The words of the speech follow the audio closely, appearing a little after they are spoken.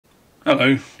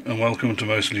Hello and welcome to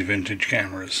Mostly Vintage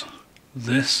Cameras.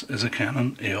 This is a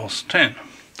Canon EOS 10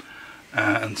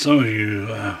 and some of you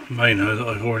may know that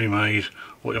I've already made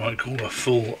what you might call a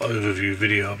full overview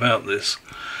video about this.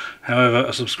 However,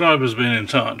 a subscriber has been in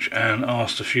touch and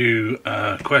asked a few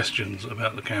questions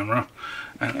about the camera,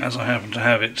 and as I happen to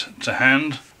have it to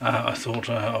hand, I thought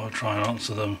I would try and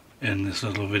answer them in this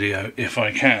little video if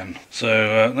I can.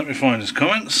 So let me find his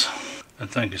comments, and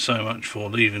thank you so much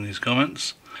for leaving these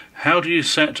comments. How do you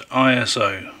set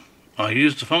ISO? I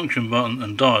used the function button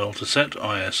and dial to set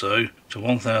ISO to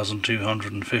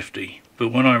 1250, but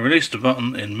when I release the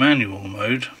button in manual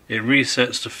mode, it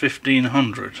resets to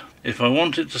 1500. If I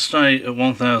want it to stay at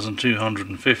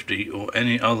 1250 or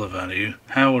any other value,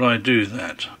 how would I do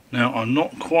that? Now, I'm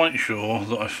not quite sure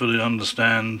that I fully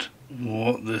understand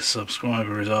what this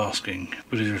subscriber is asking,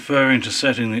 but he's referring to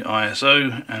setting the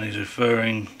ISO and he's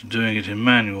referring to doing it in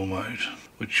manual mode,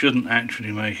 which shouldn't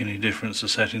actually make any difference to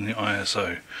setting the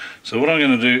ISO. So what I'm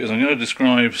going to do is I'm going to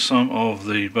describe some of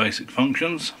the basic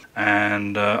functions,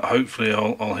 and hopefully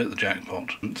I'll hit the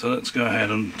jackpot. So let's go ahead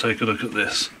and take a look at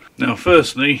this. Now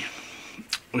firstly,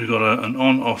 we've got an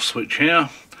on-off switch here,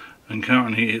 and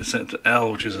currently it's set to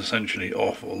L, which is essentially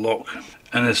off or lock.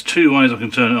 And there's two ways I can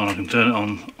turn it on. I can turn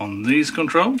it on these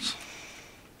controls,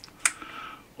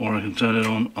 or I can turn it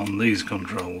on these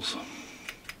controls.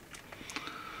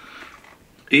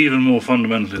 Even more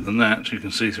fundamentally than that, you can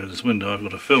see through this window I've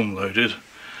got a film loaded,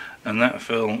 and that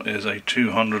film is a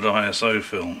 200 ISO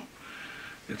film.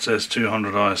 It says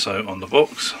 200 ISO on the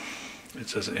box. It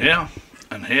says it here,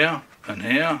 and here, and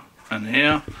here, and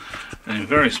here, and in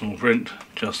very small print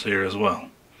just here as well.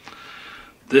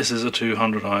 This is a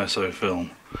 200 ISO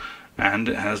film, and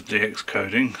it has DX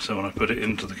coding, so when I put it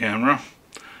into the camera,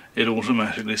 it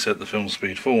automatically set the film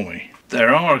speed for me.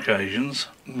 There are occasions,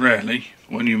 rarely,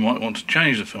 when you might want to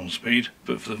change the film speed,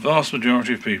 but for the vast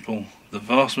majority of people, the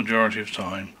vast majority of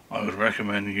time, I would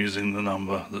recommend using the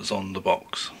number that's on the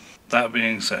box. That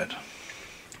being said,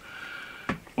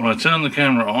 when I turn the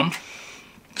camera on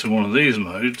to one of these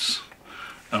modes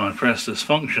and I press this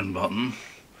function button,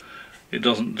 it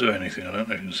doesn't do anything. I don't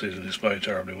know if you can see the display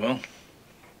terribly well,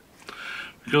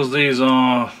 because these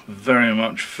are very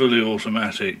much fully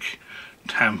automatic,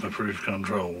 tamper-proof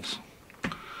controls.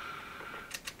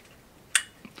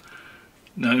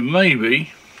 Now it may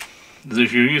be that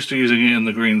if you're used to using it in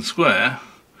the green square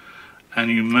and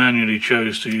you manually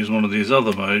chose to use one of these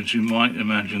other modes, you might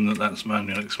imagine that that's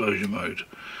manual exposure mode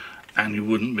and you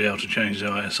wouldn't be able to change the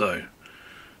ISO.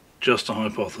 Just a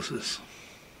hypothesis.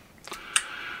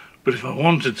 But if I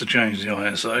wanted to change the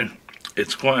ISO,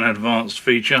 it's quite an advanced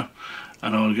feature,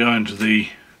 and I would go into the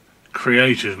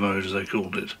creative mode, as they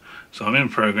called it. So I'm in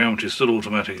program, which is still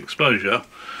automatic exposure,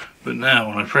 but now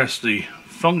when I press the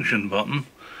function button,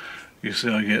 you see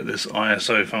I get this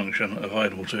ISO function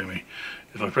available to me.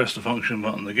 If I press the function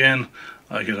button again,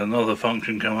 I get another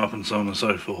function come up, and so on and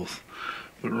so forth.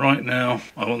 But right now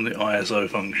I want the ISO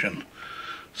function.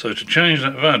 So to change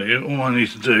that value, all I need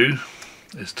to do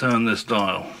is turn this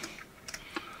dial,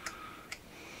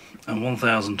 and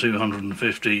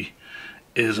 1250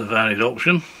 is a valid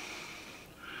option.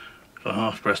 If I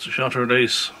half press the shutter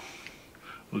release,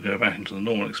 we'll go back into the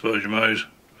normal exposure mode.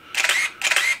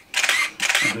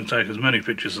 I can take as many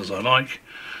pictures as I like,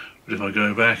 but if I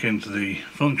go back into the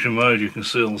function mode, you can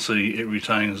still see it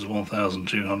retains the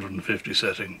 1250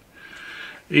 setting.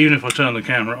 Even if I turn the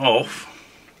camera off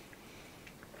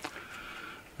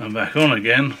and back on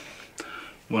again,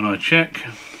 when I check,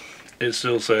 it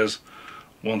still says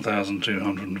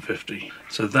 1250.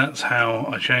 So that's how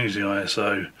I change the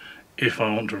ISO if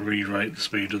I want to re-rate the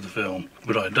speed of the film,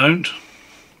 but I don't,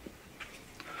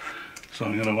 so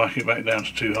I'm going to whack it back down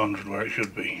to 200 where it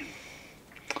should be.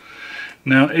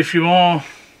 Now if you are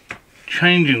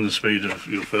changing the speed of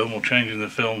your film, or changing the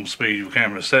film speed your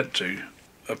camera is set to,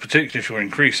 particularly if you're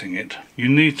increasing it, you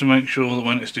need to make sure that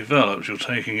when it's developed you're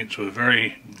taking it to a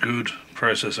very good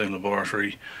processing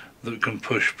laboratory that can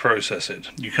push process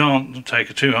it. You can't take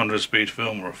a 200 speed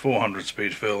film or a 400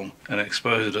 speed film and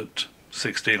expose it at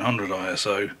 1600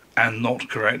 ISO and not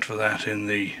correct for that in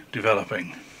the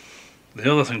developing.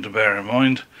 The other thing to bear in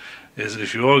mind is that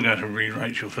if you are going to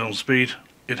re-rate your film speed,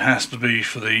 it has to be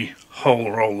for the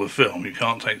whole roll of film. You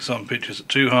can't take some pictures at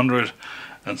 200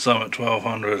 and some at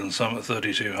 1200 and some at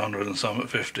 3200 and some at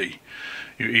 50.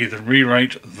 You either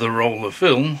re-rate the roll of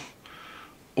film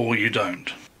or you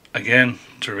don't. Again,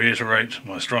 to reiterate,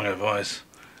 my strong advice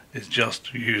is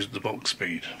just use the box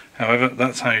speed. However,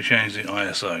 that's how you change the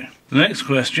ISO. The next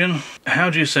question, how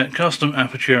do you set custom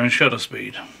aperture and shutter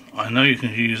speed? I know you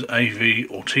can use AV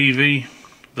or TV,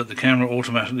 but the camera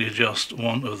automatically adjusts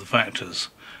one of the factors.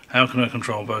 How can I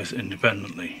control both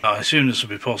independently? I assume this would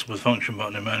be possible with function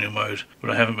button in manual mode, but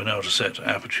I haven't been able to set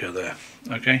aperture there.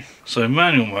 Okay, so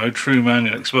manual mode, true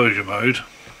manual exposure mode,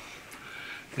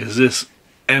 is this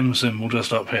M symbol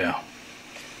just up here.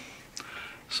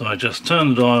 So I just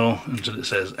turn the dial until it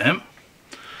says M,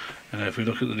 and if we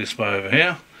look at the display over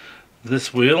here,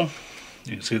 this wheel,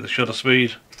 you can see the shutter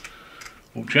speed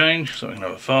will change. So I can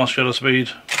have a fast shutter speed,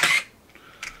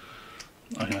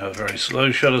 I can have a very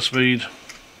slow shutter speed,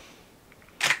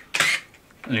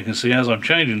 and you can see as I'm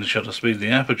changing the shutter speed, the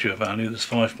aperture value, this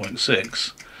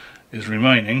 5.6, is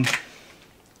remaining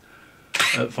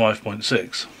at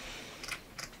 5.6.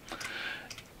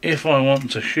 If I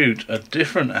want to shoot a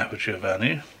different aperture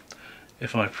value,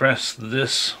 if I press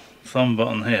this thumb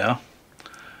button here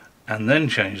and then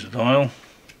change the dial,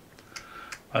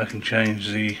 I can change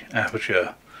the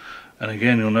aperture. And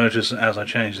again, you'll notice that as I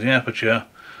change the aperture,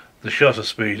 the shutter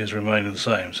speed is remaining the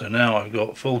same. So now I've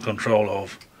got full control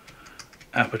of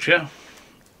aperture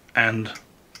and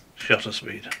shutter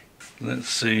speed. Let's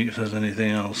see if there's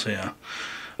anything else here.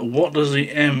 What does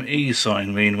the ME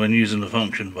sign mean when using the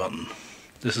function button?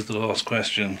 This is the last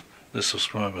question this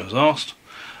subscriber has asked.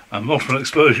 Multiple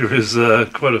exposure is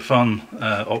quite a fun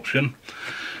option.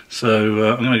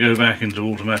 So I'm going to go back into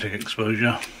automatic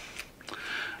exposure.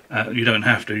 You don't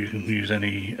have to. You can use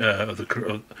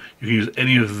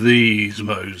any of these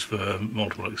modes for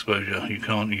multiple exposure. You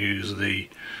can't use the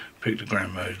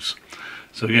pictogram modes.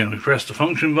 So again, we press the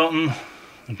function button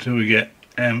until we get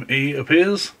ME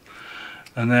appears,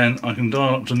 and then I can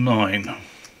dial up to 9.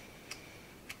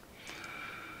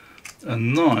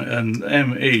 And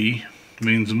ME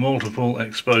means multiple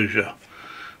exposure.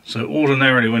 So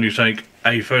ordinarily when you take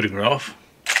a photograph,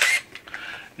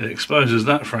 it exposes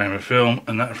that frame of film,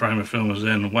 and that frame of film is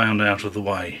then wound out of the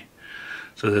way.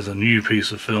 So there's a new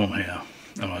piece of film here.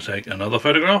 And I take another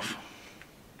photograph,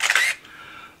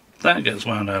 that gets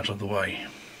wound out of the way.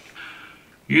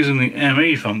 Using the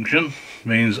ME function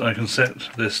means I can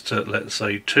set this to, let's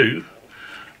say, 2.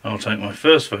 I'll take my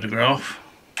first photograph,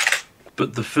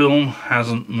 but the film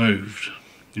hasn't moved.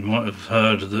 You might have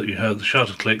heard that you heard the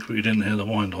shutter click, but you didn't hear the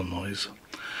wind on noise.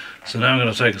 So now I'm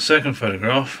going to take a second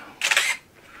photograph.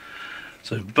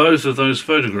 So both of those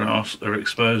photographs are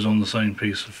exposed on the same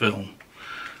piece of film.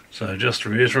 So just to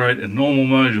reiterate, in normal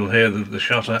mode you'll hear the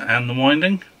shutter and the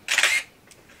winding.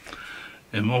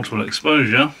 In multiple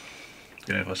exposure,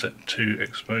 if I set 2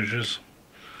 exposures,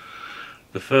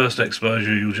 the first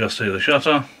exposure you'll just hear the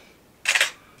shutter,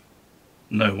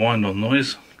 no wind on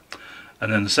noise,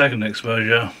 and then the second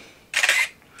exposure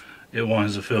it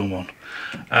winds the film on.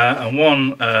 And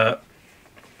one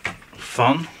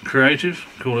fun, creative,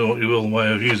 call it what you will,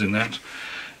 way of using that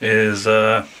is,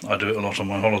 I do it a lot on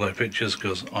my holiday pictures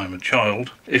because I'm a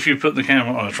child. If you put the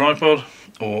camera on a tripod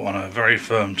or on a very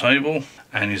firm table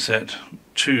and you set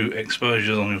 2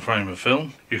 exposures on your frame of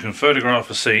film, you can photograph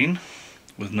a scene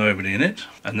with nobody in it,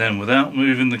 and then without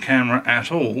moving the camera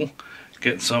at all,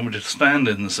 get somebody to stand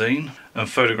in the scene and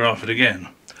photograph it again.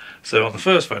 So on the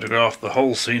first photograph the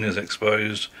whole scene is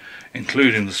exposed,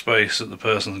 including the space that the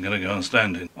person's going to go and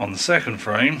stand in. On the second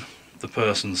frame, the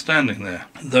person standing there.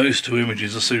 Those 2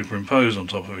 images are superimposed on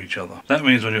top of each other. That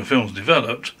means when your film's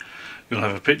developed, you'll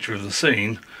have a picture of the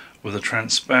scene with a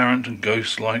transparent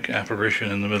ghost-like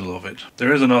apparition in the middle of it.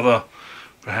 There is another,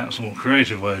 perhaps more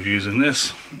creative way of using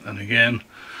this, and again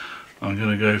I'm going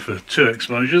to go for 2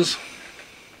 exposures.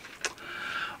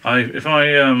 If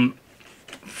I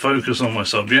focus on my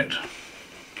subject,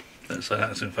 let's say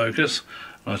that's in focus,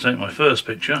 and I take my first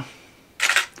picture,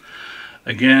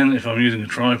 again if I'm using a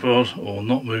tripod or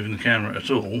not moving the camera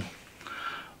at all,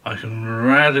 I can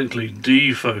radically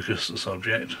defocus the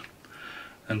subject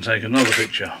and take another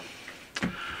picture.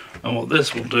 And what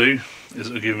this will do is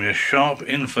it will give me a sharp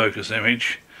in-focus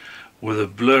image with a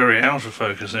blurry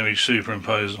out-of-focus image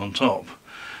superimposed on top,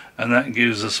 and that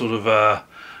gives a sort of a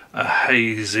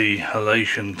hazy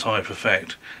halation type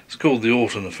effect. It's called the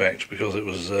Orton effect because it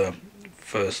was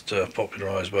first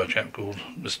popularised by a chap called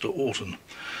Mr. Orton.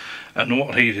 And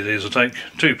what he did is he'd take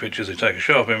 2 pictures, he'd take a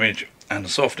sharp image and a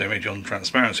soft image on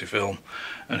transparency film,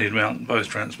 and he'd mount both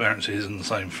transparencies in the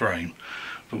same frame.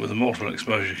 But with a multiple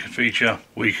exposure feature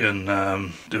we can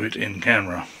do it in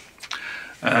camera.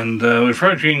 And we're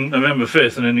approaching November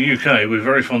 5th, and in the UK we're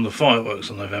very fond of fireworks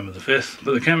on November the 5th,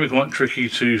 but they can be quite tricky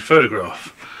to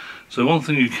photograph. So one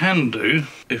thing you can do,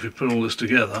 if we put all this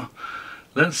together,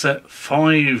 let's set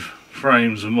 5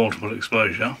 frames of multiple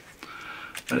exposure.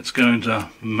 Let's go into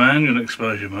manual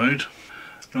exposure mode.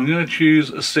 I'm going to choose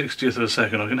a 60th of a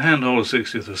second. I can handhold a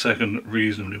 60th of a second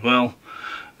reasonably well,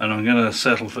 and I'm going to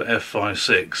settle for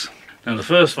f5.6. Now the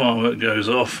first firework goes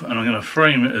off and I'm going to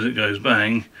frame it as it goes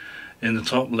bang in the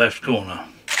top left corner.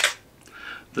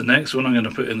 The next one I'm going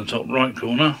to put in the top right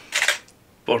corner,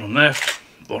 bottom left,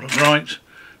 bottom right,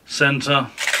 centre.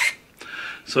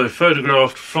 So I've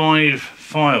photographed 5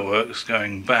 fireworks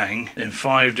going bang in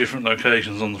 5 different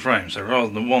locations on the frame. So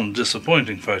rather than one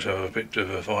disappointing photo I picked of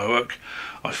a firework,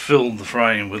 I filled the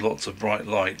frame with lots of bright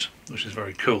light, which is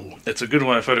very cool. It's a good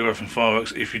way of photographing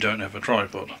fireworks if you don't have a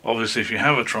tripod. Obviously if you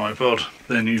have a tripod,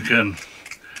 then you can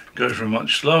go for a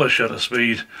much slower shutter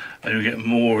speed and you get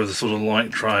more of the sort of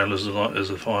light trail as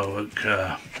the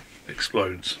firework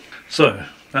explodes. So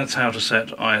that's how to set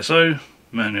ISO,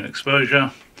 manual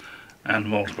exposure and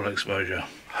multiple exposure.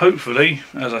 Hopefully,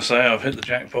 as I say, I've hit the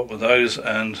jackpot with those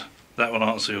and that will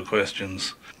answer your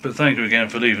questions. But thank you again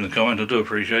for leaving a comment, I do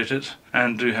appreciate it,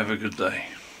 and do have a good day.